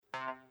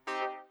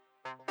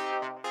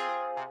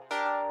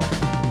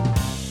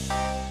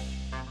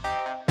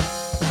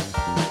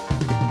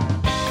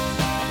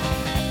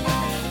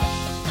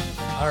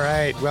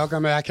right.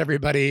 Welcome back,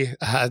 everybody.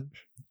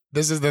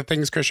 This is the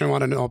Things Christian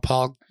Want to Know,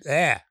 Paul.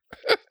 Yeah.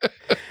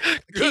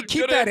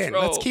 Keep that intro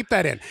in. Let's keep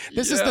that in.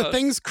 This is the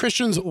Things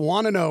Christians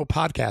Want to Know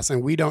podcast,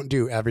 and we don't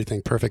do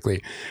everything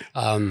perfectly.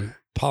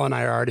 Paul and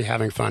I are already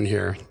having fun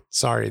here.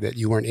 Sorry that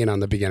you weren't in on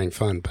the beginning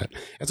fun, but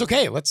it's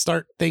okay. Let's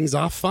start things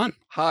off fun.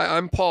 Hi,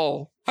 I'm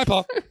Paul. Hi,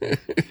 Paul.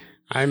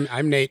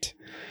 I'm Nate.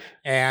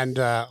 And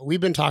we've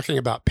been talking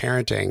about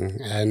parenting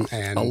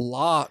and a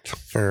lot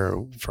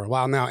for a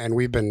while now, and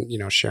we've been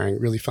sharing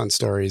really fun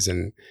stories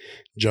and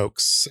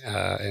jokes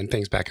and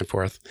things back and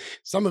forth.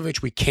 Some of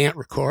which we can't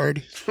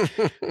record,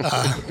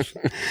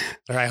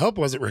 or I hope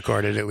wasn't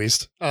recorded at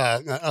least.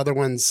 Other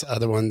ones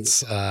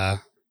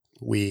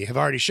we have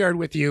already shared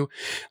with you.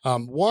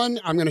 One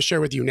I'm going to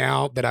share with you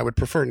now that I would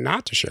prefer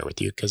not to share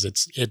with you because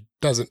it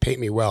doesn't paint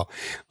me well.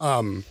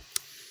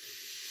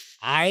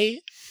 I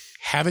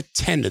have a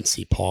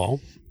tendency,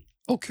 Paul,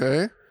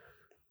 to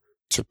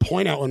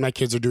point out when my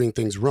kids are doing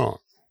things wrong.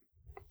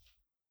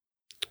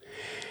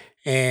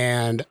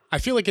 And I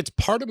feel like it's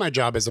part of my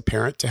job as a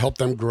parent to help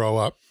them grow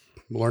up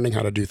learning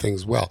how to do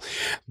things well.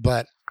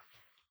 But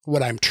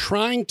what I'm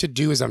trying to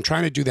do is I'm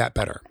trying to do that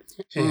better.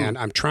 And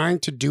I'm trying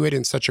to do it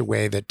in such a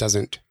way that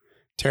doesn't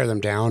tear them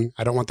down.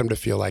 I don't want them to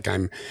feel like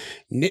I'm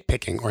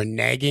nitpicking or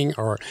nagging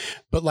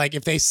but like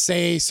if they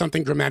say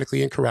something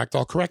grammatically incorrect,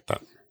 I'll correct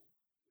them.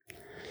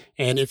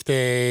 And if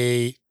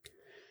they,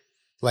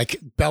 like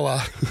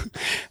Bella,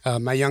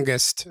 my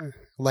youngest,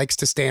 likes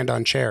to stand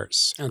on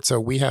chairs. And so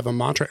we have a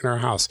mantra in our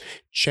house.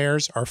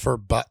 Chairs are for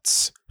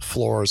butts.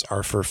 Floors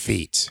are for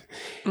feet.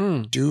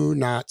 Do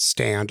not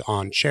stand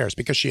on chairs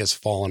because she has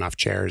fallen off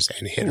chairs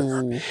and hit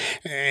her.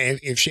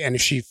 If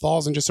she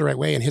falls in just the right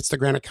way and hits the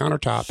granite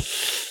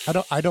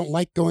countertop, I don't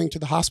like going to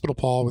the hospital,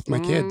 Paul, with my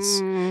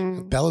kids.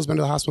 Bella's been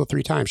to the hospital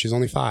 3 times. She's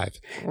only 5.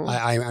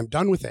 I'm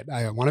done with it.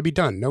 I want to be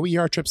done. No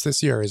ER trips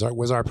this year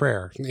was our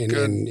prayer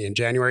in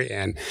January,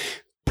 and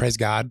praise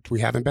God,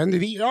 we haven't been to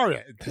the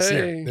ER this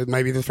year. It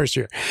might be the first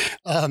year.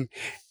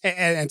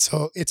 And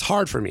so it's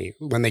hard for me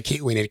when they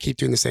keep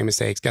doing the same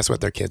mistakes. Guess what?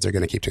 Their kids are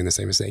going to keep doing the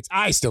same mistakes.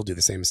 I still do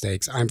the same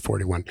mistakes. I'm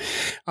 41.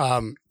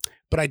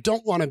 But I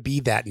don't want to be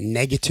that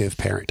negative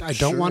parent. I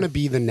don't want to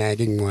be the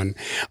nagging one.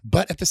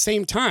 But at the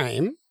same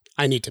time,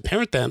 I need to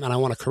parent them and I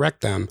want to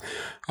correct them.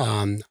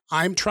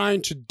 I'm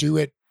trying to do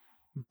it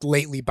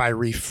lately by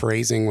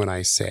rephrasing what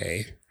I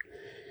say.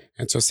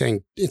 And so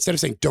instead of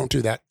saying, don't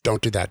do that,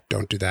 don't do that,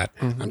 don't do that,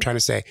 I'm trying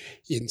to say,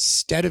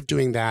 instead of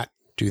doing that,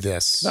 do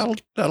this.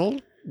 That'll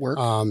work.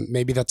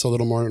 Maybe that's a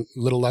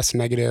little less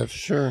negative.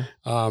 Sure.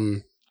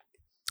 I'm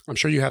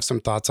sure you have some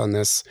thoughts on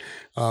this,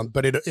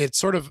 but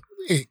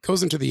it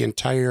goes into the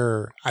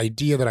entire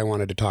idea that I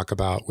wanted to talk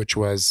about, which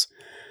was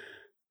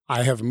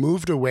I have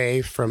moved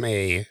away from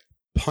a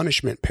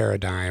punishment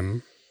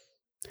paradigm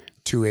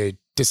to a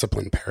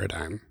discipline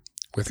paradigm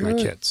with my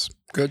kids.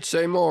 Good.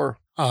 Say more.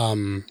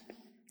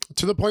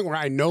 To the point where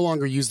I no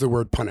longer use the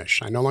word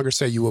punish. I no longer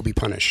say you will be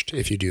punished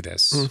if you do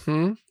this.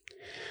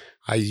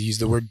 I use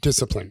the word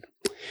discipline.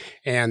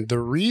 And the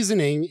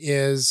reasoning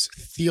is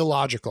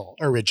theological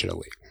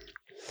originally.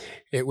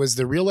 It was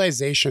the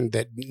realization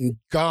that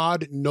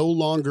God no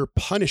longer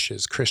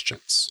punishes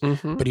Christians,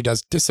 but he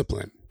does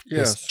discipline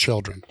his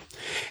children.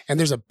 And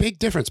there's a big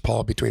difference,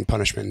 Paul, between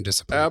punishment and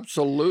discipline.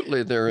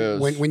 Absolutely there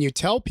is. When you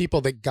tell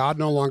people that God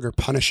no longer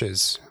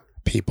punishes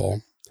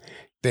people,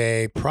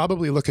 they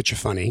probably look at you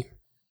funny.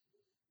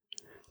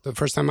 The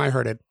first time I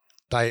heard it,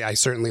 I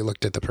certainly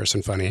looked at the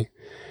person funny.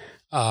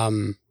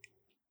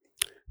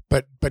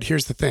 But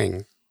here's the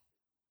thing.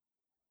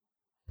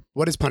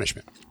 What is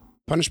punishment?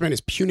 Punishment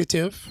is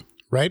punitive,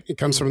 right? It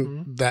comes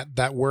from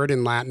that word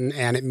in Latin,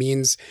 and it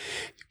means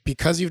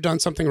because you've done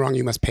something wrong,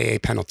 you must pay a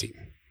penalty.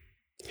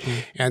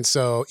 And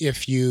so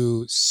if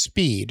you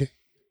speed,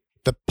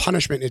 the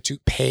punishment is to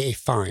pay a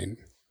fine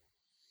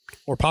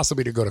or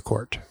possibly to go to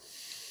court.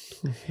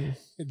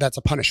 That's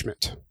a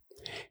punishment.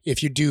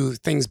 If you do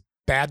things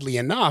badly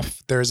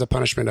enough, there's a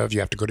punishment of you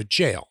have to go to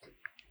jail.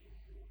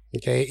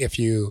 Okay. If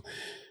you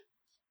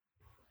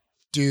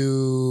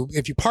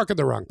park at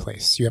the wrong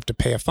place, you have to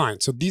pay a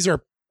fine. So these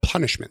are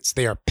punishments.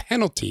 They are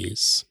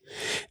penalties.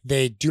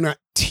 They do not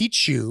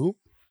teach you.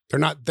 They're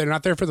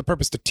not there for the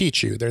purpose to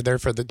teach you. They're there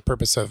for the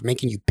purpose of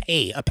making you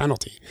pay a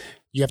penalty.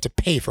 You have to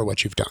pay for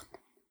what you've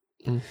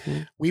done.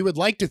 We would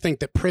like to think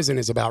that prison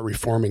is about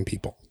reforming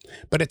people,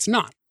 but it's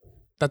not.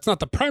 That's not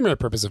the primary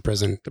purpose of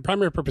prison. The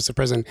primary purpose of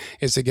prison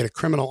is to get a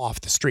criminal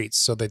off the streets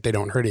so that they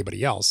don't hurt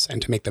anybody else and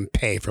to make them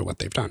pay for what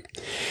they've done.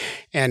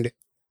 And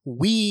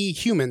we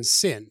humans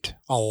sinned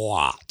a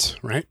lot,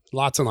 right?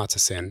 Lots and lots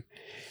of sin.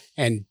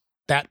 And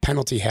that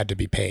penalty had to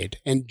be paid.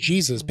 And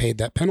Jesus paid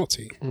that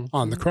penalty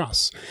on the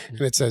cross.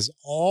 And it says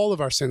all of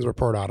our sins were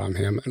poured out on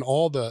him, and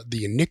all the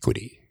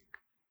iniquity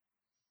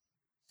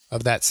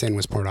of that sin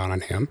was poured out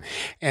on him.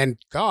 And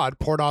God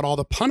poured out all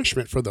the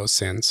punishment for those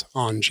sins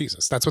on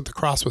Jesus. That's what the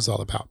cross was all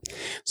about.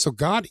 So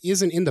God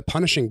isn't in the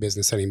punishing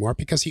business anymore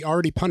because he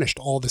already punished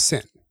all the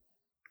sin.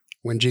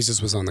 when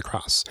Jesus was on the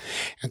cross.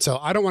 And so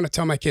I don't want to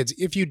tell my kids,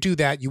 if you do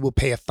that, you will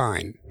pay a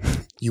fine.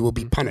 You will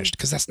be punished,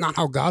 because that's not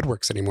how God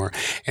works anymore.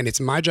 And it's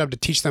my job to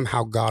teach them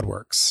how God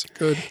works.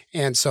 Good.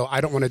 And so I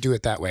don't want to do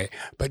it that way.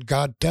 But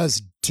God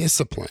does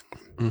discipline.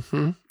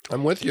 Mm-hmm.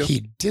 I'm with you.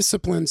 He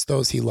disciplines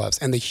those he loves.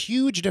 And the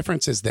huge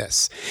difference is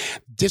this: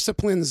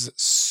 discipline's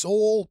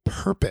sole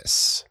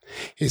purpose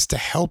is to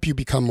help you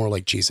become more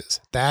like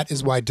Jesus. That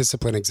is why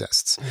discipline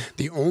exists.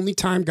 The only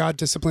time God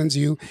disciplines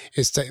you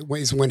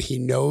is when he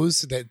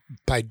knows that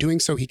by doing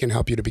so, he can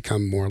help you to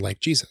become more like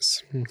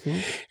Jesus. Mm-hmm.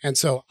 And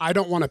so I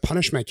don't want to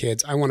punish my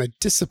kids. I want to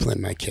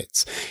discipline my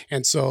kids.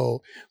 And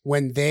so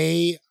when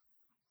they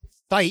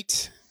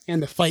fight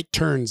and the fight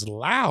turns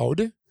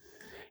loud,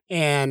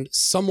 and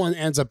someone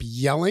ends up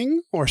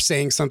yelling or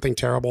saying something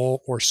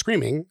terrible or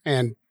screaming,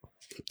 and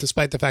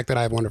despite the fact that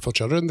I have wonderful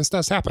children, this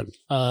does happen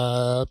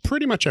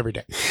pretty much every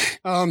day.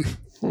 I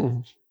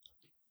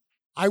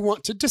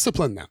want to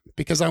discipline them,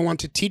 because I want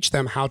to teach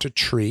them how to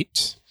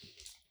treat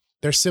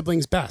their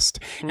siblings best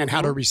and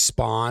how to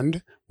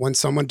respond when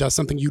someone does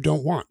something you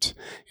don't want.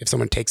 If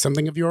someone takes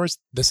something of yours,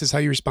 this is how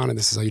you respond and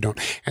this is how you don't.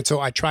 And so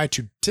I try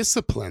to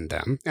discipline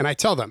them, and I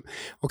tell them,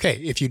 okay,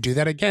 if you do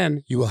that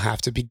again, you will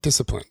have to be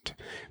disciplined,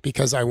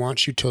 because I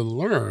want you to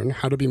learn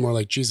how to be more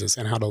like Jesus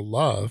and how to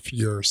love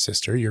your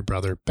sister, your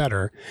brother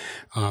better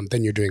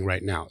than you're doing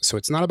right now. So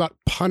it's not about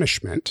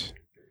punishment.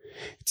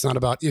 It's not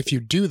about, if you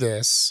do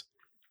this,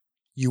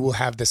 you will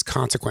have this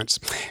consequence.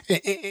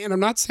 And I'm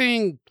not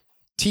saying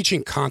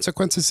teaching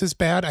consequences is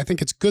bad. I think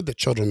it's good that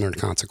children learn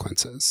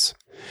consequences.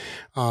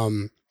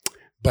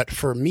 But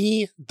for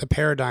me, the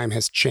paradigm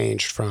has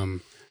changed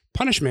from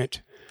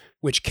punishment,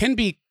 which can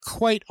be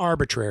quite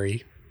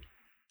arbitrary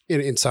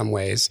in some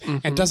ways,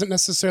 and doesn't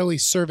necessarily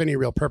serve any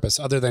real purpose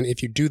other than,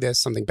 if you do this,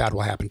 something bad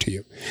will happen to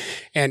you.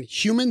 And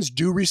humans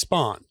do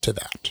respond to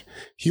that.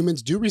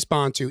 Humans do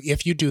respond to,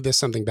 if you do this,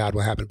 something bad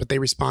will happen. But they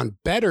respond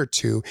better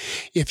to,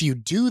 if you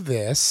do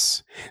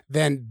this,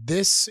 then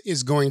this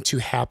is going to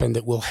happen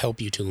that will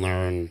help you to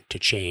learn, to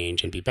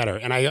change, and be better.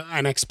 And I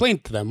explain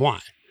to them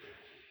why.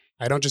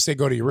 I don't just say,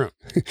 go to your room.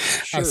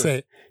 Sure. I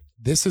say,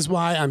 this is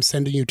why I'm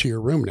sending you to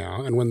your room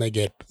now. And when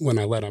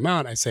I let them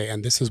out, I say,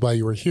 and this is why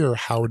you were here.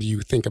 How do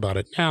you think about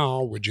it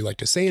now? Would you like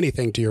to say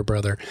anything to your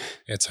brother,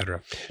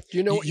 etc.? Do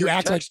you know what you your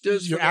act text like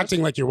is? you're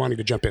acting like you're wanting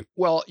to jump in.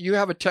 Well, you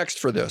have a text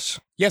for this.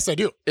 Yes, I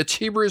do. It's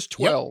Hebrews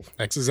 12,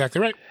 That's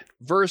exactly right.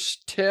 verse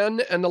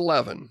 10 and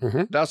 11.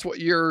 Mm-hmm. That's what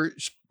you're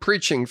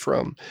preaching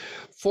from.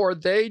 For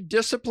they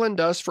disciplined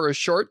us for a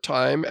short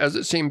time as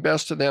it seemed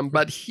best to them,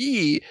 but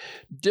he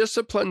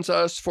disciplines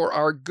us for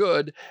our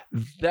good,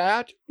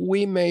 that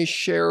we may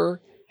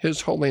share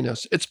his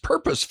holiness. It's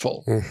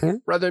purposeful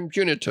rather than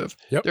punitive.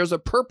 Yep. There's a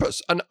purpose,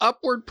 an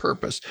upward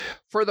purpose.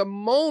 For the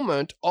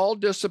moment, all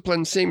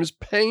discipline seems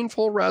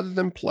painful rather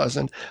than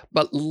pleasant,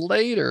 but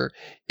later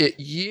it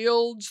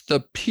yields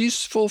the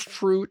peaceful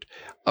fruit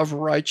of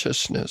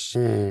righteousness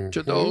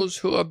to those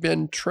who have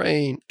been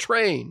trained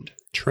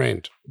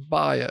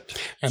by it.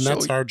 And So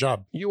that's our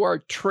job. you are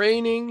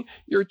training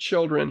your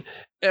children,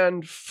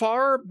 and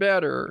far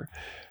better,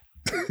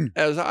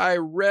 as I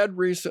read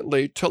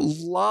recently, to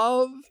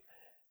love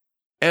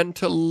and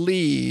to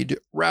lead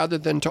rather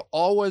than to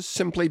always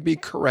simply be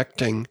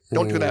correcting.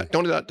 Don't do that.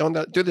 Don't do that. Don't do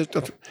that. Do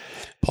this.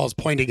 Paul's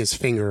pointing his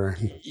finger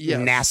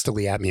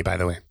nastily at me, by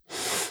the way.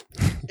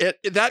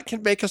 That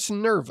can make us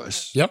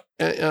nervous. Yep.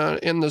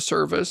 In the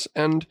service,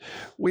 and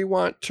we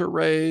want to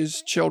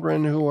raise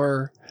children who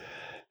are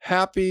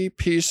happy,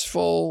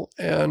 peaceful,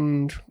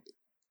 and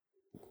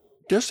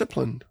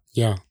disciplined.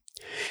 Yeah.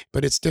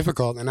 But it's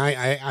difficult, and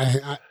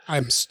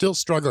I'm still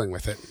struggling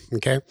with it.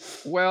 Okay.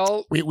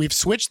 Well, We've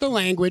switched the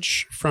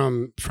language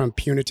from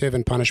punitive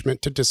and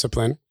punishment to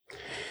discipline.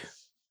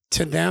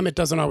 To them, it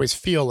doesn't always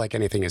feel like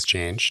anything has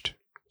changed,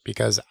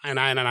 because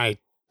I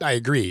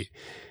agree.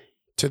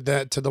 To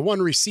the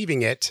one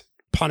receiving it,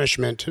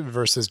 punishment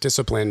versus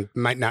discipline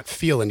might not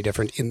feel any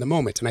different in the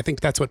moment. And I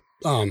think that's what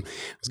I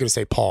was going to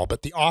say Paul,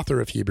 but the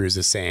author of Hebrews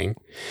is saying,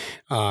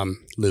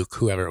 Luke,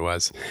 whoever it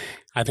was,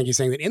 I think he's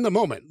saying that in the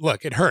moment,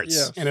 look, it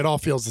hurts and it all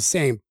feels the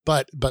same,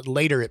 but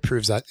later it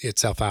proves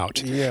itself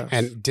out. Yeah.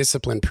 And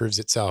discipline proves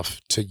itself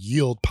to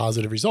yield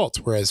positive results,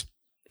 whereas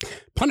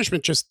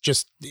punishment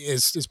just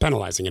is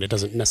penalizing and it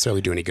doesn't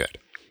necessarily do any good.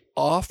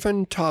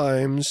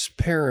 Oftentimes,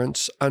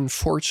 parents,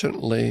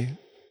 unfortunately,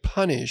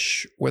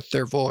 punish with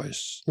their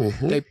voice.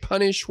 They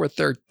punish with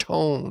their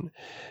tone.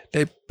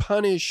 They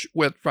punish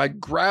by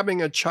grabbing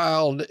a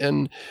child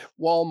in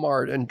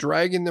Walmart and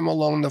dragging them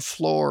along the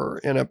floor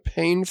in a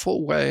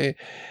painful way.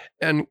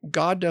 And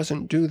God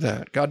doesn't do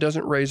that. God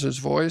doesn't raise his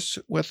voice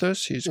with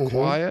us. He's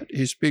quiet.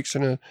 He speaks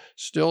in a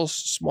still,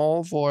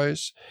 small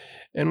voice.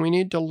 And we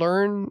need to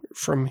learn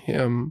from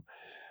him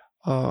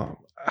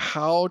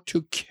how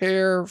to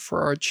care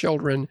for our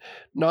children,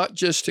 not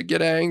just to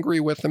get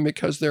angry with them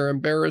because they're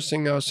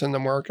embarrassing us in the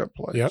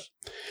marketplace. Yep.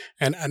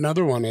 And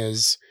another one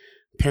is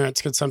parents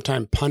can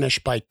sometimes punish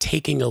by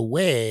taking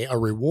away a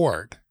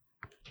reward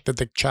that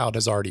the child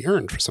has already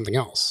earned for something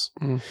else.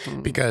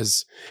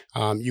 Because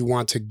you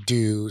want to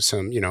do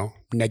some,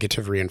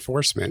 negative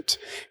reinforcement.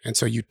 And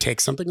so you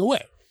take something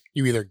away.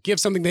 You either give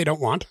something they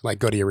don't want, like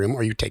go to your room,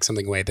 or you take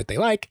something away that they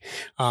like.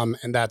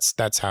 And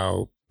that's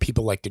how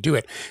people like to do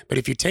it. But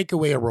if you take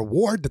away a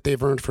reward that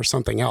they've earned for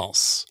something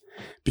else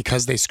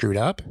because they screwed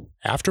up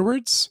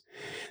afterwards,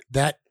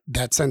 that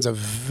sends a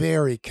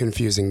very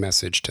confusing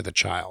message to the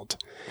child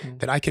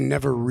that I can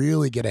never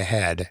really get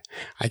ahead.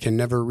 I can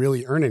never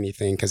really earn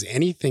anything, because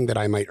anything that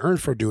I might earn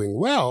for doing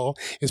well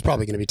is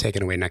probably going to be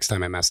taken away next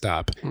time I messed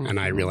up. And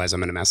I realize I'm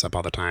going to mess up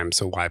all the time.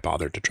 So why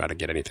bother to try to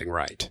get anything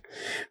right?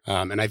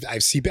 And I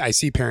see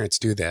parents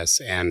do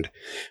this, and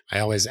I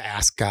always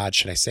ask God,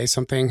 should I say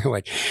something?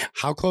 Like,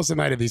 how close am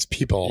I to these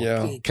people?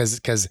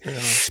 Because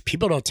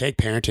people don't take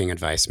parenting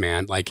advice,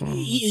 man. Like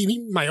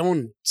even my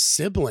own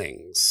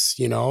siblings,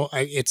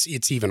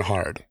 it's even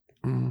hard.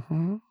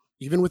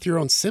 Even with your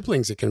own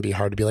siblings, it can be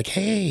hard to be like,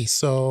 hey,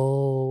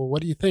 so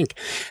what do you think?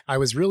 I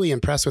was really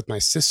impressed with my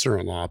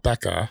sister-in-law,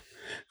 Becca,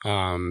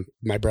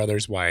 my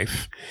brother's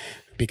wife,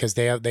 because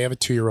they have a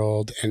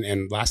 2-year-old.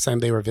 And last time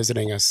they were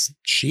visiting us,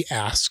 she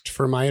asked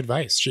for my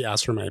advice. She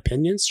asked for my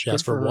opinions. She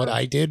asked for what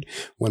I did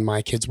when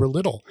my kids were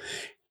little.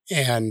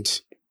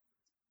 And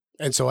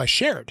so I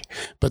shared.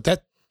 But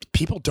that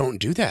people don't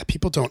do that.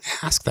 People don't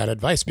ask that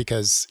advice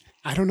because,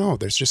 I don't know,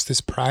 there's just this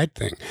pride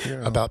thing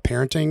about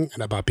parenting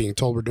and about being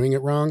told we're doing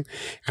it wrong.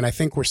 And I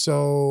think we're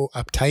so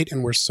uptight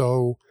and we're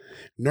so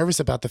nervous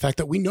about the fact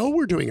that we know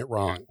we're doing it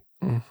wrong.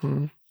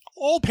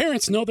 All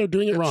parents know they're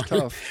doing it wrong.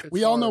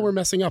 We all know we're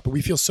messing up, but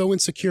we feel so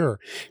insecure.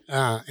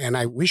 And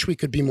I wish we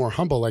could be more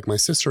humble like my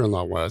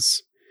sister-in-law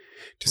was,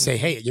 to say,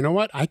 hey, you know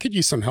what? I could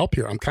use some help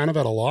here. I'm kind of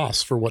at a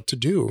loss for what to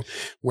do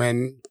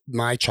when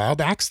my child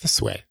acts this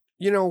way.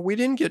 We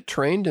didn't get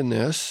trained in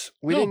this.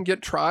 We didn't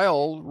get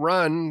trial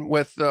run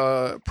with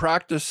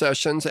practice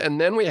sessions,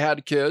 and then we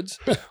had kids.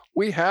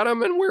 We had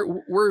them, and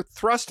we're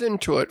thrust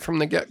into it from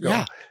the get-go.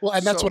 Yeah. Well,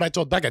 and that's what I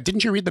told Becca.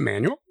 Didn't you read the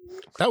manual?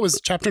 That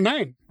was chapter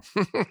 9.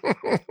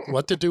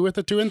 What to do with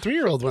a 2 and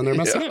 3-year-old when they're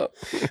messing up,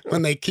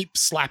 when they keep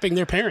slapping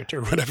their parent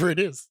or whatever it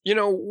is.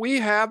 We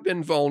have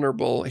been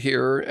vulnerable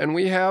here, and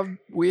we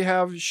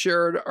have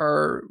shared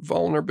our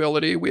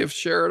vulnerability. We have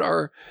shared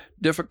our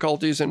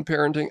difficulties in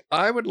parenting.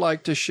 I would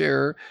like to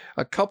share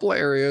a couple of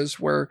areas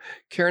where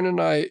Karen and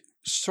I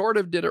sort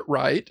of did it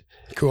right.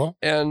 Cool.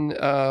 And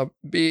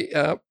be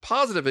a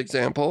positive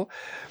example.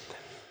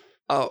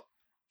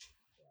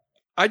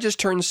 I just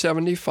turned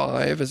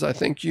 75, as I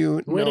think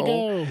you know. Way to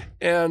go.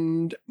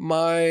 And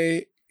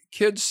my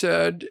kids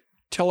said,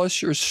 tell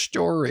us your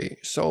story.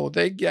 So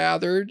they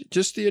gathered,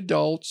 just the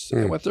adults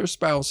with their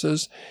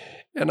spouses,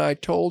 and I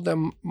told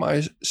them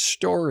my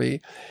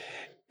story.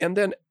 And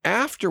then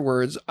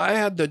afterwards, I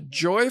had the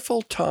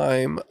joyful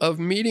time of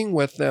meeting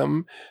with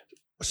them,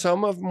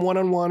 some of them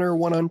one-on-one or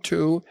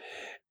one-on-two,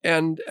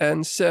 and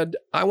said,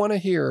 I want to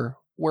hear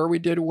where we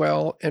did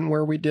well and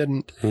where we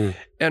didn't.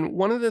 And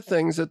one of the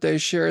things that they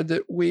shared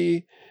that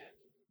we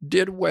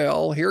did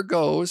well, here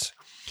goes,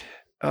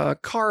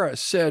 Cara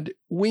said,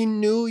 we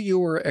knew you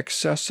were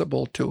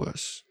accessible to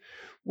us.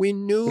 We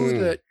knew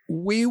that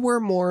we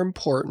were more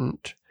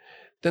important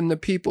than the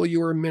people you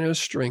were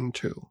ministering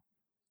to.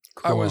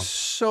 Cool. I was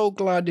so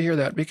glad to hear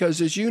that because,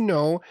 as you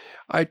know,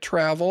 I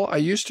travel. I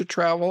used to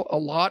travel a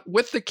lot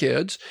with the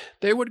kids.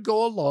 They would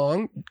go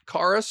along.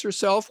 Karis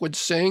herself would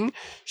sing.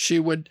 She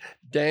would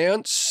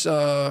dance.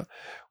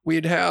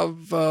 We'd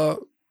have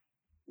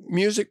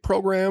music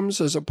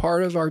programs as a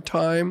part of our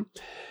time.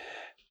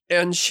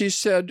 And she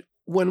said,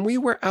 when we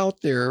were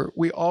out there,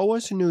 we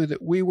always knew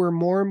that we were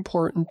more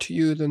important to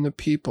you than the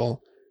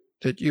people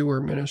that you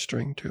were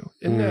ministering to.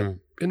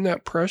 Isn't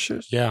that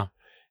precious? Yeah.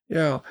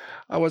 Yeah,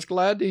 I was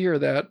glad to hear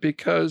that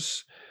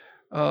because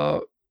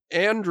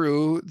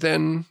Andrew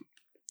then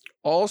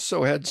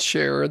also had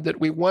shared that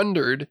we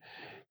wondered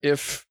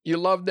if you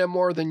loved them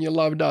more than you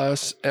loved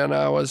us. And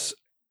I was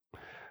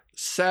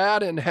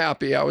sad and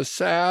happy. I was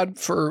sad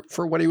for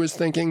what he was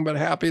thinking, but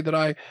happy that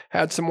I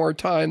had some more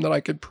time that I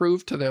could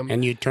prove to them.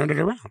 And you turned it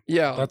around.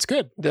 Yeah. That's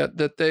good.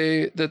 That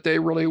they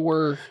really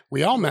were.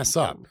 We all mess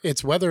up.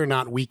 It's whether or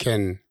not we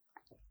can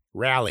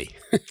rally.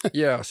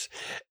 Yes.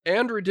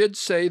 Andrew did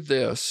say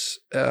this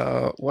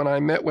when I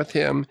met with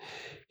him.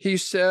 He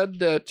said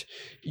that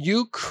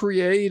you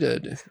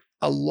created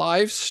a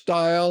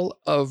lifestyle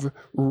of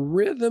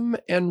rhythm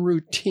and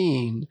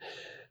routine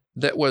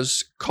that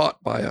was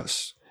caught by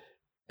us.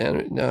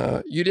 And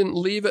you didn't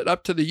leave it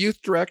up to the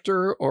youth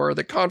director or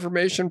the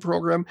confirmation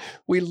program.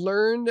 We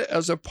learned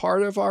as a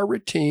part of our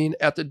routine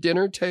at the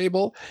dinner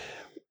table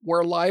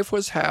where life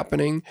was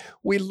happening.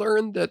 We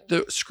learned that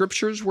the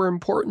scriptures were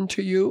important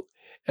to you,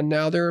 and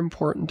now they're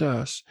important to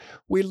us.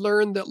 We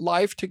learned that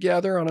life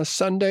together on a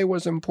Sunday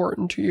was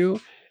important to you,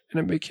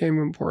 and it became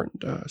important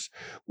to us.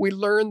 We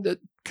learned that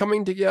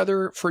coming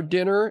together for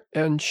dinner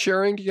and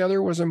sharing together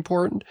was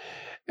important.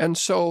 And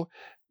so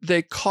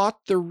they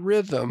caught the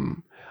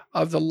rhythm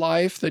of the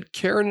life that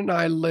Karen and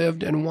I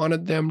lived and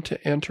wanted them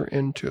to enter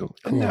into.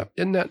 Cool.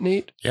 Isn't that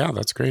neat? Yeah,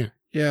 that's great.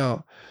 Yeah.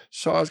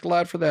 So I was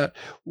glad for that.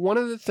 One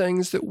of the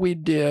things that we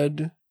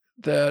did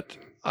that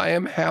I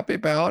am happy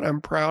about,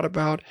 I'm proud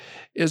about,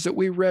 is that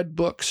we read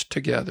books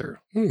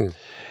together.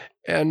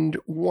 And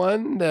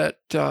one that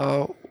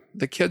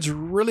the kids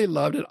really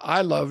loved, and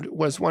I loved,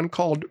 was one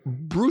called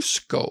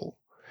Brusco.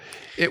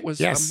 It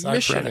was a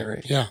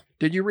missionary. Yeah.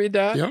 Did you read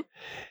that? Yep.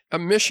 A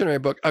missionary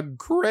book, a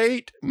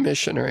great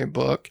missionary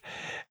book.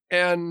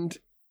 And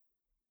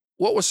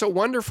what was so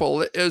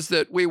wonderful is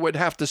that we would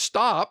have to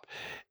stop,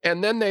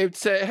 and then they'd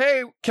say,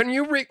 "Hey, can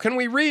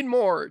we read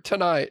more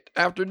tonight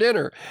after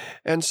dinner?"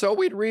 And so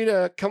we'd read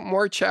a couple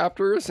more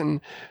chapters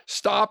and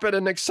stop at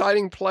an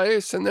exciting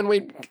place, and then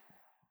we'd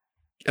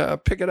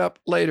pick it up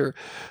later.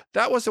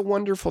 That was a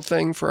wonderful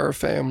thing for our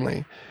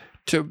family,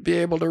 to be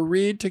able to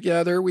read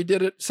together. We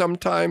did it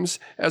sometimes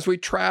as we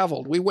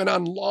traveled. We went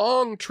on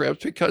long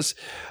trips because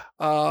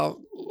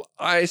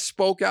I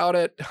spoke out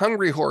at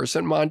Hungry Horse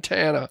in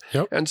Montana.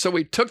 Yep. And so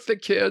we took the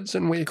kids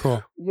and we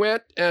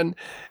went, and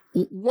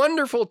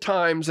wonderful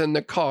times in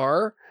the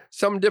car.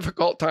 Some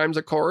difficult times,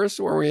 of course,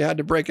 where we had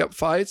to break up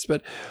fights,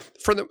 but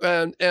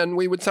and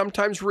we would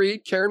sometimes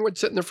read. Karen would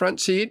sit in the front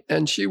seat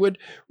and she would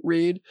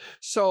read.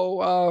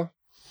 So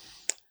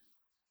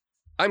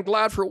I'm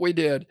glad for what we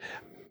did.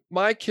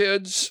 My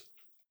kids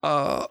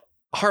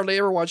hardly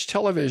ever watch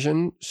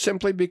television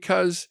simply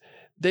because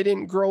they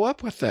didn't grow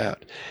up with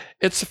that.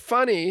 It's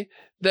funny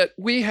that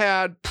we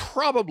had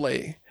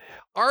arguably,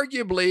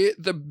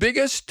 the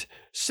biggest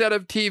set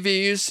of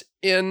TVs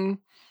in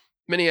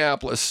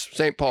Minneapolis,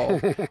 St. Paul.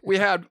 We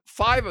had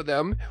 5 of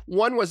them.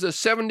 One was a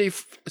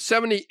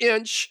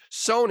 70-inch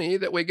Sony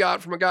that we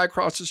got from a guy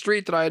across the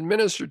street that I had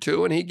ministered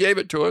to, and he gave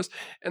it to us.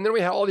 And then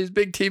we had all these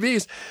big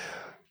TVs.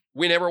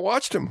 We never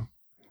watched them.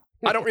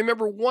 I don't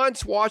remember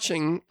once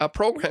watching a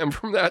program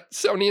from that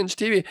 70-inch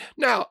TV.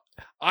 Now,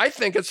 I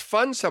think it's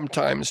fun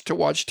sometimes to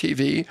watch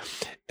TV.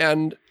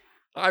 And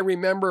I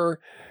remember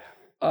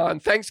on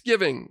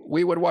Thanksgiving,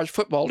 we would watch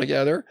football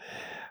together.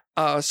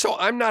 So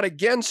I'm not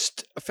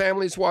against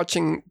families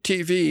watching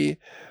TV,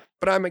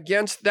 but I'm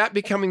against that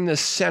becoming the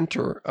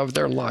center of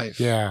their life.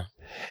 Yeah.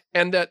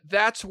 And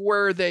that's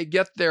where they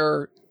get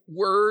their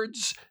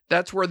words.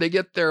 That's where they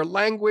get their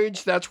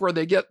language. That's where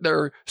they get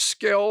their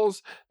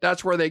skills.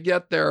 That's where they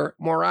get their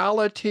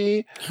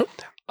morality.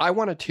 I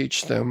want to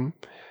teach them.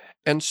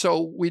 And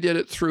so we did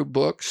it through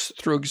books,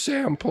 through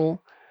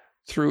example,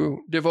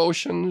 through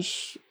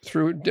devotions,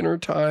 through dinner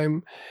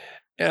time.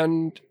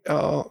 And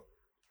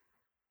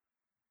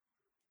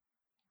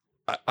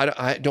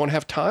I don't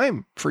have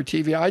time for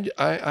TV.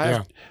 I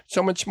have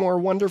so much more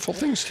wonderful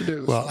things to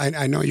do. Well,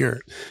 I know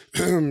your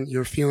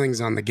feelings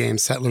on the game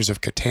Settlers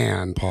of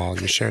Catan, Paul.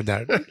 You shared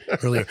that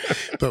earlier.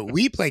 But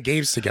we play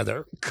games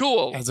together.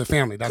 Cool. As a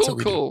family. That's what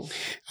we do.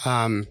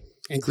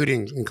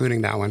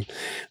 Including that one.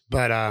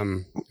 But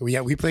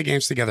we play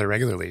games together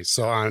regularly.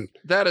 So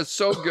that is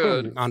so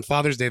good. On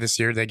Father's Day this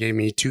year, they gave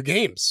me 2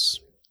 games.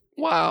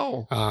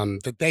 Wow.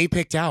 That they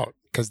picked out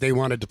because they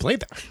wanted to play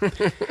them,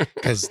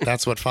 because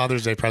that's what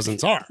Father's Day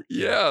presents are.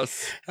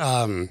 Yes.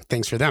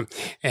 Thanks for them.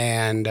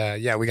 And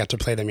we got to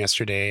play them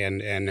yesterday,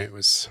 and it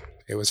was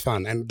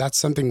fun. And that's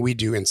something we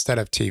do instead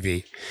of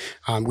TV.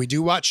 We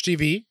do watch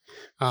TV,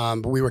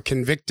 but we were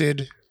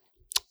convicted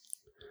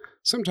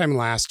sometime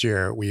last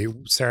year.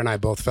 Sarah and I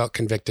both felt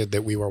convicted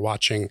that we were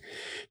watching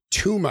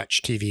too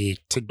much TV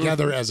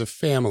together as a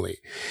family.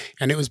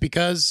 And it was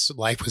because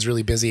life was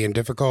really busy and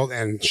difficult,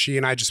 and she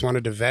and I just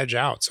wanted to veg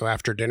out. So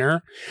after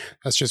dinner,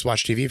 let's just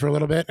watch TV for a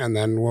little bit, and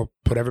then we'll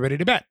put everybody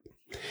to bed.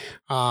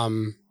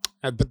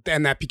 But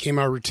then that became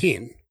our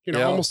routine.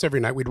 Almost every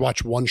night we'd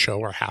watch one show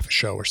or half a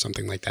show or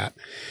something like that.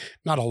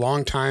 Not a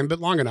long time, but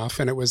long enough.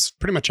 And it was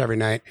pretty much every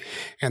night.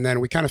 And then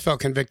we kind of felt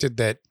convicted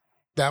that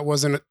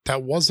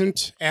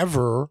wasn't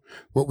ever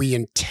what we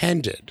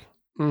intended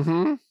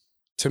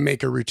to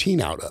make a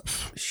routine out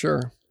of.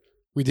 Sure.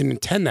 We didn't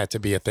intend that to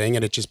be a thing,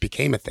 and it just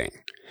became a thing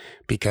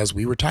because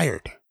we were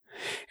tired.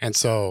 And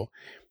so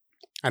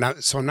I'm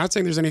not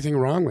saying there's anything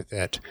wrong with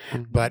it,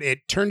 but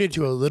it turned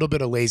into a little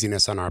bit of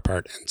laziness on our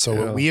part. And so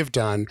what we have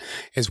done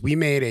is we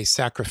made a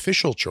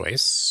sacrificial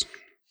choice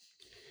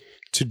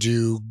to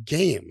do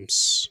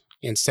games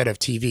instead of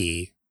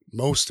TV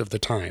most of the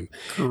time,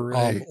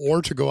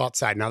 or to go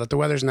outside. Now that the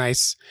weather's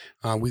nice,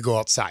 we go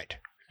outside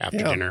after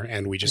dinner,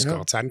 and we just go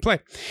outside and play.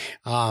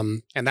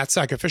 And that's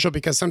sacrificial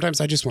because sometimes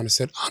I just want to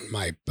sit on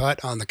my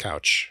butt on the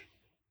couch.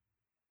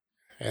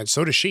 And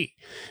so does she.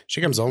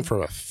 She comes home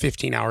for a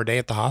 15-hour day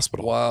at the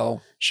hospital.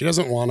 Wow. She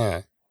doesn't want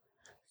to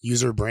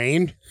use her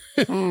brain.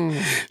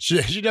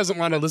 She doesn't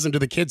want to listen to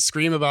the kids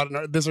scream about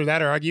this or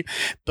that or argue.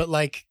 But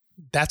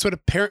that's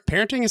what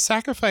parenting is,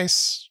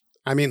 sacrifice.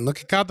 I mean,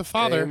 look at God the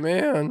Father.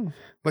 Amen.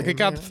 Look at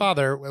God the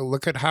Father.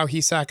 Look at how he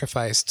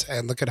sacrificed,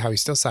 and look at how he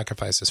still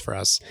sacrifices for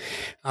us.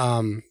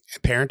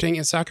 Parenting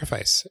is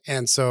sacrifice.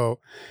 And so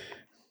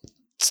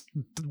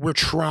we're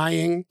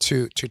trying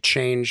to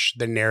change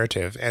the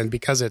narrative. And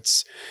because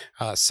it's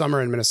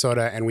summer in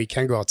Minnesota and we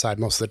can go outside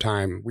most of the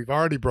time, we've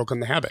already broken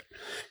the habit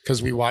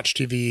because we watched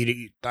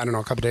TV, I don't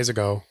know, a couple days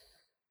ago.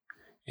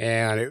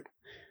 And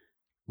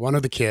one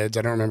of the kids,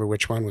 I don't remember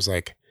which one, was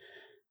like,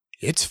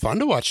 "It's fun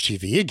to watch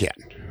TV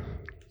again."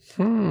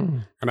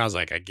 And I was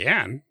like,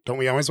 again? Don't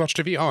we always watch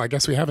TV? Oh, I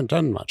guess we haven't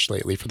done much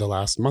lately for the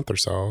last month or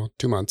so,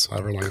 2 months,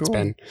 however long it's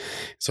been.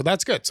 So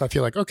that's good. So I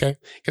feel like, okay,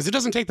 because it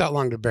doesn't take that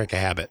long to break a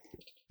habit,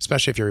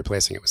 especially if you're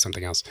replacing it with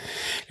something else.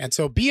 And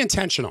so be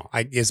intentional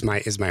is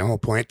my whole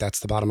point. That's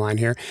the bottom line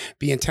here.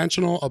 Be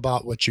intentional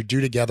about what you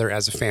do together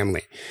as a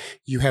family.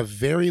 You have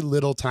very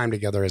little time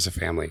together as a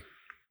family.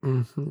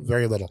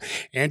 Very little.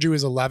 Andrew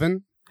is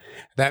 11.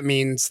 That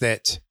means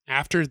that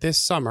after this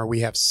summer,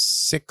 we have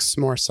 6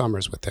 more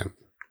summers with him.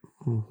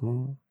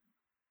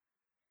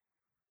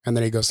 And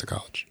then he goes to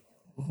college.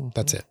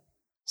 That's it.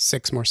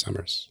 6 more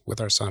summers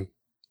with our son.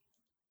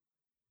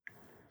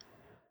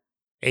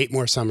 8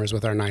 more summers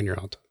with our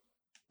 9-year-old.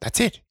 That's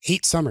it.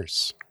 8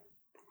 summers.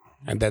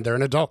 And then they're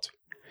an adult.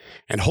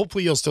 And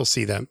hopefully you'll still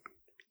see them,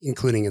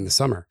 including in the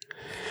summer.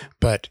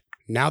 But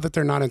now that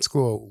they're not in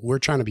school, we're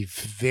trying to be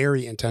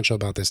very intentional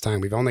about this time.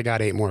 We've only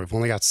got 8 more. We've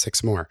only got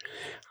 6 more.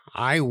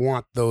 I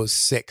want those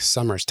 6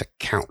 summers to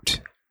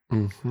count.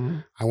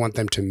 I want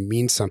them to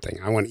mean something.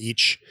 I want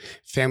each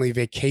family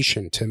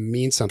vacation to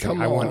mean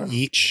something. I want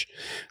each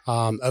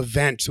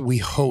event we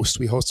host.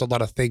 We host a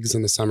lot of things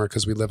in the summer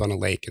because we live on a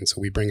lake, and so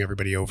we bring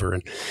everybody over.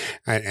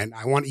 And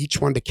I want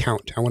each one to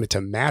count. I want it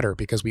to matter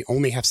because we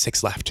only have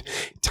 6 left.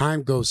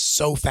 Time goes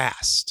so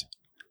fast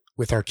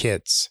with our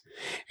kids,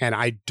 and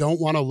I don't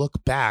want to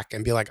look back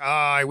and be like,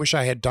 I wish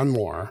I had done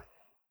more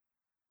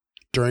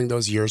during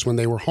those years when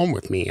they were home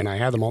with me and I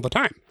had them all the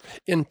time.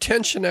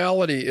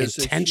 Intentionality is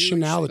a huge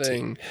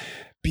thing.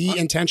 Be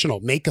intentional.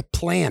 Make a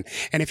plan.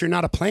 And if you're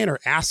not a planner,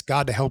 ask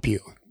God to help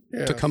you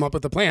to come up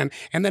with a plan,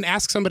 and then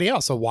ask somebody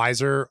else, a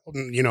wiser,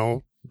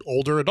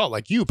 older adult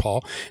like you,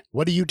 Paul.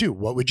 What do you do?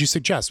 What would you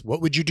suggest?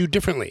 What would you do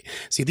differently?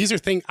 See, these are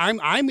things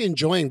I'm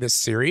enjoying this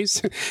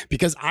series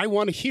because I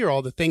want to hear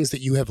all the things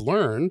that you have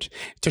learned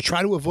to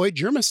try to avoid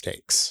your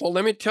mistakes. Well,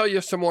 let me tell you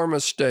some more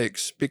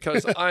mistakes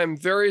because I'm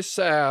very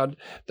sad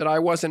that I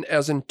wasn't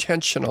as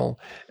intentional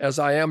as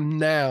I am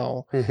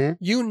now.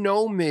 You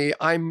know me,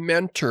 I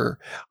mentor.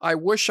 I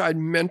wish I'd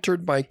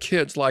mentored my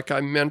kids like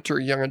I mentor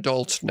young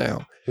adults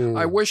now.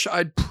 I wish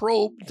I'd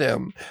probed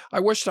them. I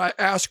wish I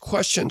asked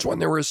questions when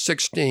they were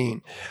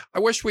 16. I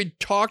wish we'd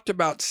talked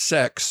about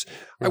sex.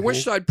 I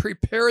wish I'd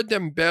prepared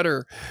them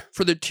better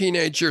for the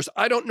teenage years.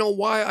 I don't know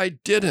why I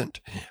didn't.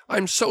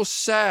 I'm so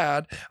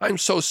sad. I'm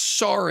so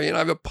sorry. And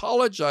I've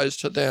apologized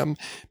to them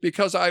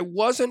because I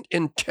wasn't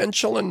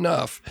intentional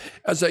enough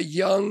as a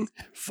young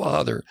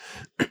father.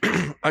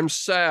 I'm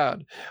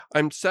sad.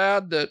 I'm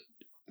sad that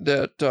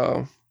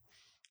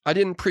I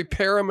didn't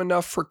prepare them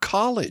enough for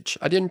college.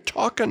 I didn't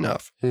talk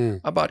enough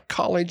about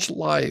college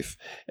life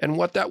and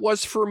what that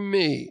was for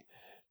me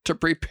to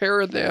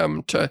prepare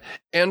them to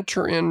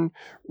enter in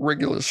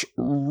rigorously.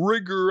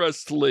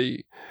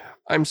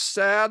 I'm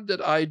sad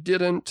that I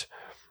didn't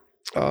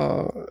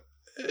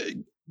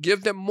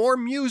give them more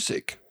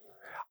music.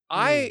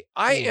 I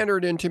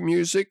entered into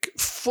music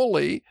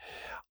fully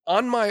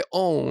on my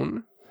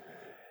own.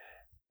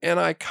 And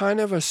I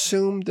kind of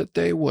assumed that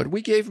they would.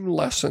 We gave them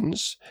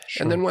lessons,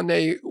 and then when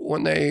they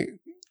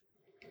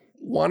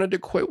wanted to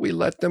quit, we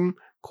let them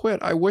quit.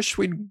 I wish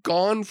we'd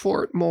gone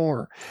for it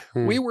more.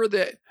 We were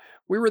the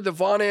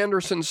Von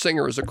Anderson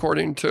singers,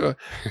 according to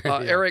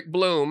Eric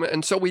Bloom,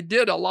 and so we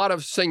did a lot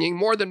of singing,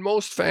 more than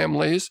most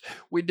families.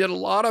 We did a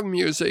lot of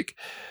music,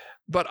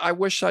 but I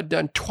wish I'd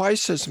done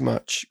twice as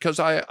much because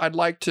I'd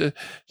like to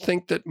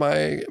think that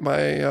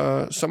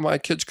some of my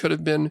kids could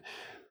have been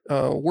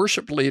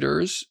worship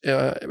leaders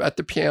at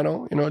the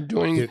piano,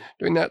 doing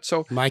that.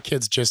 So my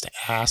kids just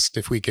asked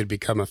if we could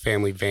become a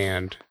family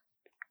band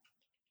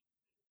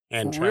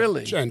and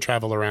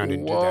travel around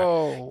and do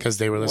that because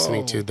they were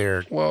listening to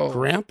their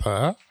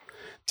grandpa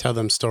tell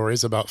them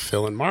stories about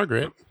Phil and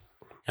Margaret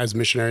as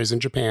missionaries in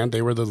Japan.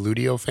 They were the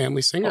Ludio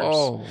family singers.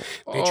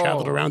 They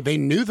traveled around. They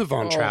knew the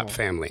Von Trapp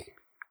family.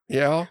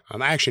 Yeah.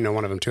 I actually know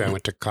one of them too. I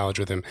went to college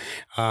with him.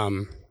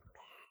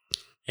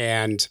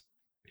 And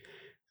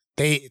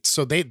that's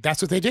what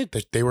they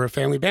did. They were a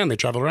family band. They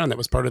traveled around. That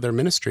was part of their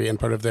ministry and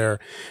part of their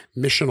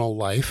missional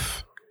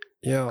life.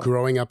 Yeah.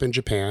 Growing up in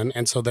Japan.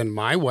 And so then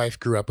my wife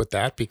grew up with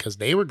that because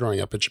they were growing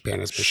up in Japan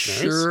as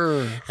missionaries.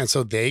 Sure. And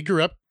so they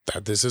grew up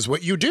that this is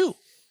what you do.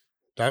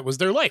 That was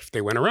their life.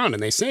 They went around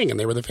and they sang and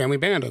they were the family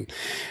band.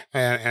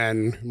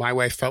 And my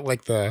wife felt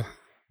like the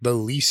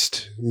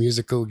least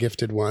musical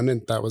gifted one.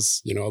 And that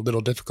was, a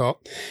little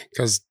difficult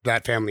because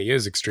that family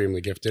is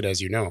extremely gifted, as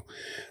you know.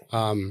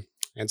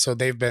 And so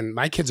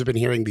my kids have been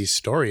hearing these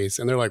stories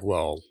and they're like,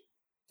 well,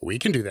 we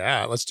can do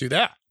that. Let's do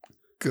that.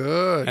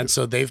 Good. And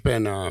so they've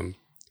been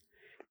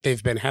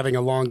having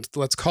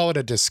let's call it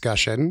a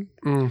discussion.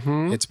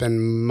 It's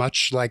been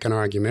much like an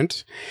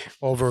argument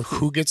over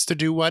who gets to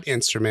do what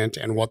instrument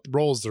and what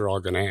roles they're all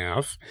going to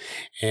have.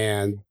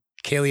 And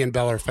Kaylee and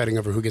Bella are fighting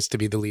over who gets to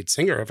be the lead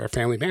singer of our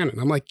family band.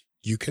 And I'm like,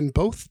 you can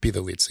both be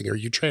the lead singer.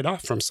 You trade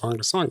off from song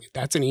to song.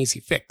 That's an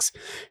easy fix.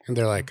 And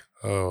they're like,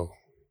 oh,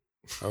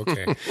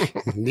 okay.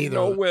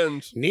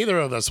 Neither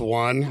of us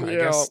won.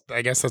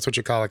 I guess that's what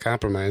you call a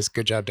compromise.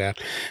 Good job, Dad.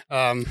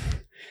 And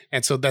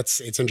so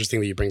it's interesting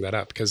that you bring that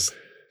up because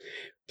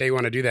they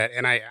want to do that.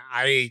 And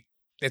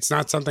it's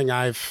not something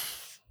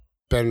I've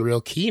been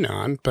real keen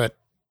on, but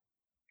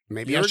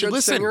maybe I should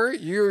listen. Singer.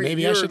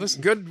 Maybe I should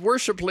listen. Good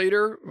worship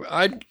leader.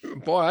 I'd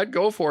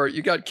go for it.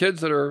 You got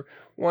kids that are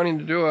wanting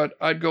to do it.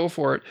 I'd go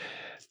for it.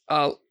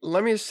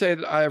 Let me say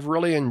that I've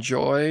really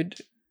enjoyed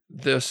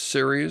this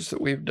series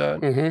that we've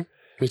done. Mm-hmm.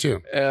 Me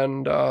too.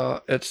 And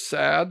it's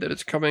sad that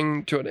it's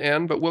coming to an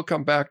end, but we'll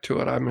come back to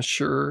it. I'm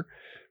sure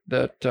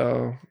that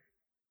there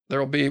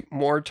will be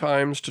more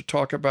times to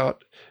talk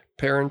about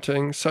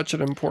parenting, such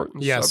an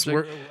important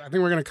subject. I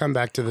think we're going to come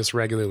back to this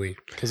regularly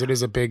because it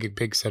is a big,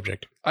 big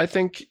subject. I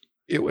think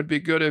it would be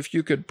good if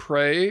you could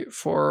pray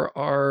for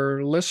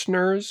our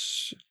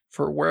listeners,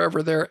 for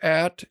wherever they're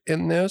at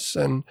in this,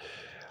 and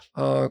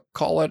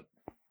call it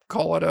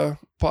a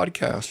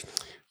podcast.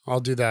 I'll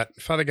do that.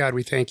 Father God,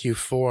 we thank you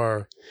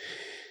for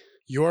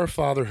your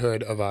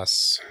fatherhood of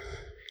us.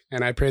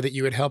 And I pray that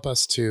you would help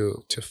us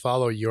to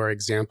follow your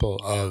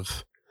example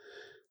of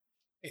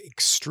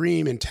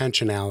extreme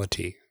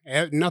intentionality.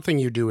 Nothing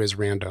you do is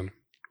random.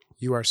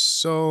 You are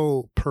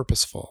so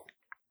purposeful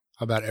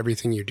about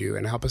everything you do,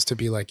 and help us to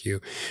be like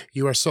you.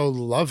 You are so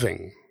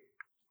loving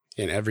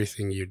in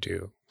everything you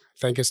do.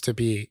 Help us to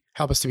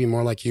be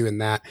more like you in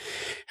that.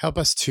 Help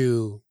us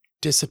to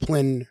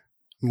discipline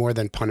more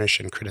than punish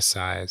and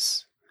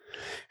criticize.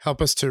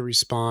 Help us to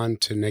respond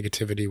to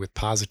negativity with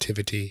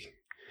positivity.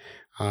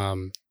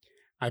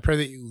 I pray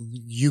that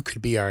you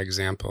could be our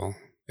example,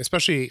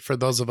 especially for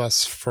those of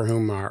us for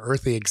whom our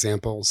earthly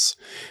examples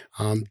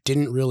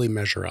didn't really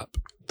measure up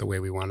the way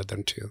we wanted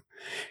them to.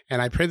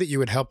 And I pray that you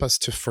would help us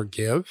to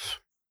forgive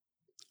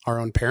our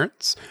own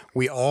parents.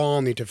 We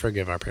all need to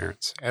forgive our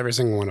parents, every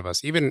single one of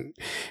us.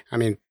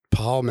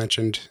 Paul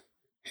mentioned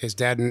his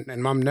dad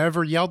and mom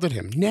never yelled at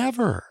him.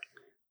 Never.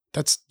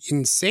 That's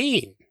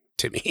insane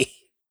to me.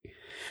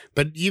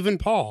 But even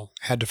Paul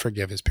had to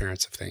forgive his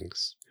parents of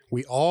things.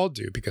 We all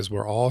do, because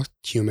we're all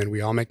human. We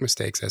all make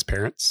mistakes as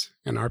parents,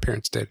 and our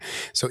parents did.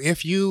 So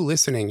if you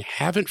listening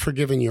haven't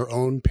forgiven your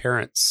own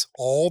parents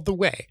all the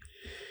way,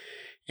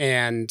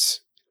 and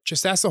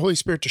just ask the Holy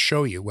Spirit to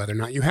show you whether or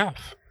not you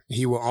have.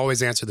 He will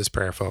always answer this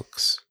prayer,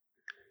 folks.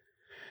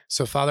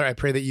 So Father, I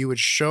pray that you would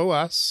show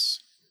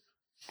us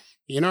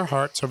in our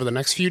hearts over the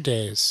next few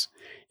days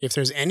if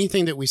there's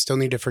anything that we still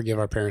need to forgive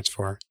our parents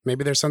for.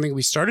 Maybe there's something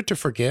we started to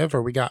forgive,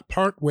 or we got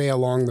part way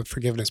along the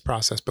forgiveness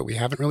process, but we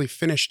haven't really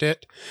finished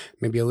it.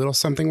 Maybe a little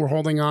something we're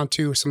holding on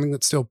to, something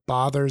that still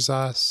bothers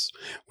us,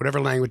 whatever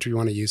language we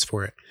want to use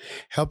for it.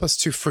 Help us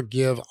to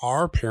forgive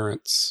our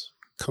parents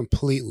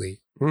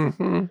completely,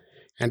 and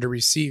to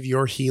receive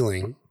your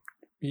healing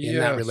in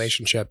that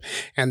relationship.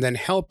 And then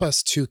help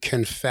us to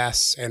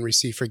confess and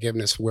receive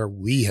forgiveness where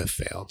we have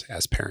failed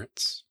as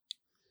parents.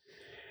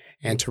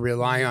 And to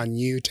rely on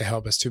you to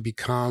help us to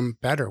become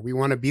better. We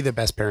want to be the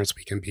best parents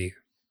we can be,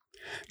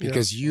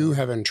 because you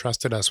have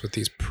entrusted us with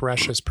these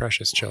precious,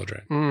 precious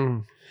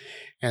children.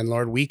 And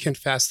Lord, we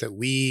confess that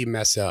we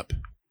mess up.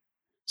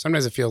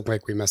 Sometimes it feels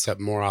like we mess up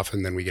more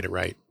often than we get it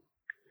right.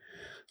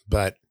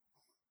 But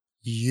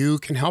you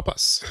can help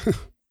us.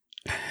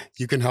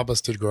 You can help us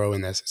to grow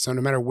in this. So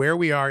no matter where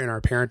we are in our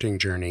parenting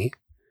journey,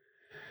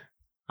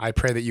 I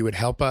pray that you would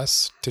help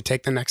us to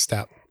take the next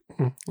step.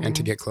 And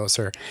to get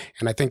closer.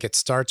 And I think it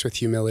starts with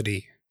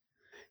humility,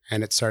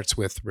 and it starts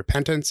with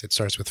repentance. It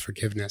starts with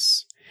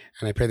forgiveness.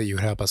 And I pray that you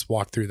would help us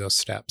walk through those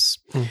steps.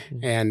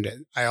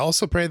 And I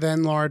also pray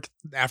then, Lord,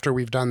 after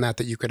we've done that,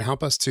 that you could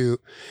help us to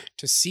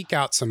seek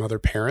out some other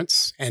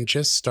parents and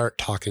just start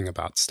talking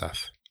about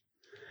stuff.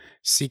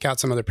 Seek out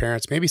some other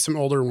parents, maybe some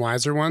older and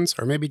wiser ones,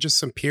 or maybe just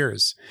some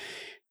peers.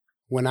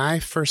 When I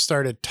first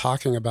started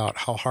talking about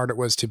how hard it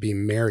was to be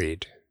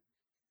married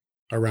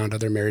around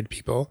other married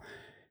people,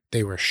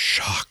 they were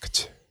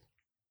shocked,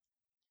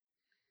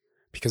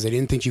 because they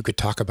didn't think you could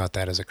talk about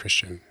that as a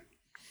Christian.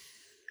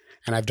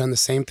 And I've done the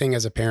same thing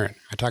as a parent.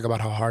 I talk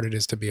about how hard it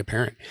is to be a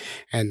parent.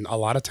 And a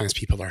lot of times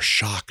people are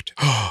shocked.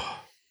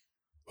 Oh,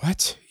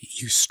 what?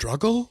 You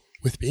struggle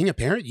with being a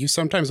parent? You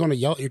sometimes want to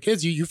yell at your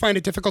kids? You find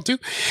it difficult too?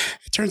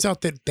 It turns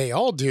out that they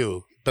all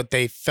do, but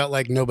they felt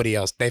like nobody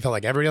else. They felt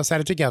like everybody else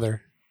had it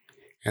together,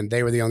 and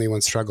they were the only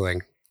ones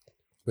struggling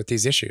with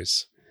these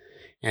issues.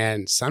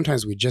 And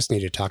sometimes we just need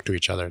to talk to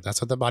each other.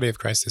 That's what the body of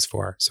Christ is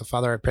for. So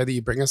Father, I pray that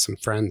you bring us some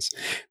friends,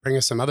 bring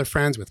us some other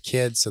friends with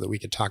kids so that we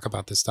could talk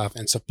about this stuff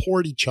and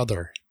support each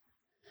other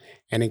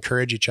and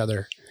encourage each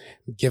other.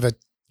 Give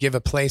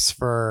a place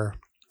for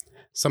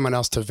someone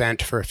else to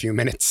vent for a few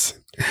minutes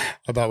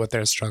about what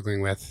they're struggling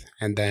with,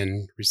 and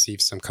then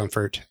receive some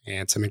comfort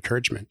and some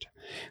encouragement.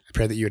 I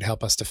pray that you would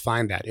help us to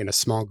find that in a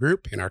small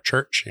group, in our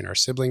church, in our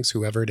siblings,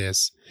 whoever it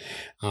is.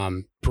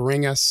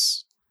 Bring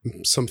us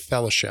some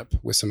fellowship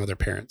with some other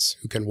parents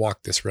who can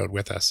walk this road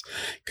with us,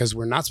 because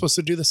we're not supposed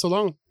to do this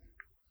alone.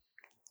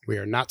 We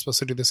are not supposed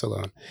to do this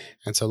alone.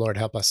 And so, Lord,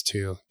 help us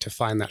to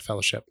find that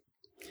fellowship.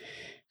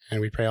 And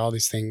we pray all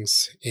these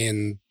things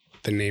in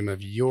the name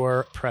of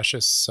your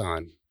precious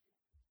Son,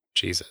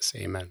 Jesus.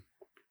 Amen.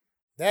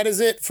 That is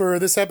it for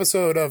this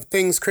episode of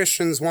Things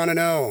Christians Want to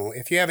Know.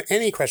 If you have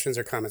any questions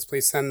or comments,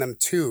 please send them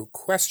to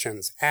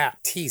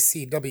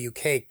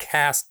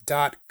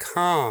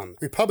questions@tcwkcast.com.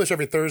 We publish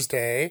every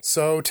Thursday,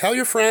 so tell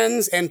your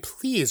friends and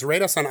please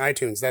rate us on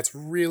iTunes. That's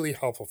really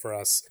helpful for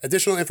us.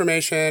 Additional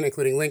information,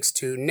 including links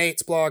to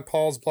Nate's blog,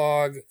 Paul's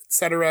blog,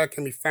 etc.,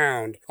 can be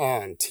found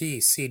on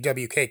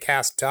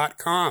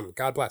tcwkcast.com.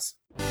 God bless.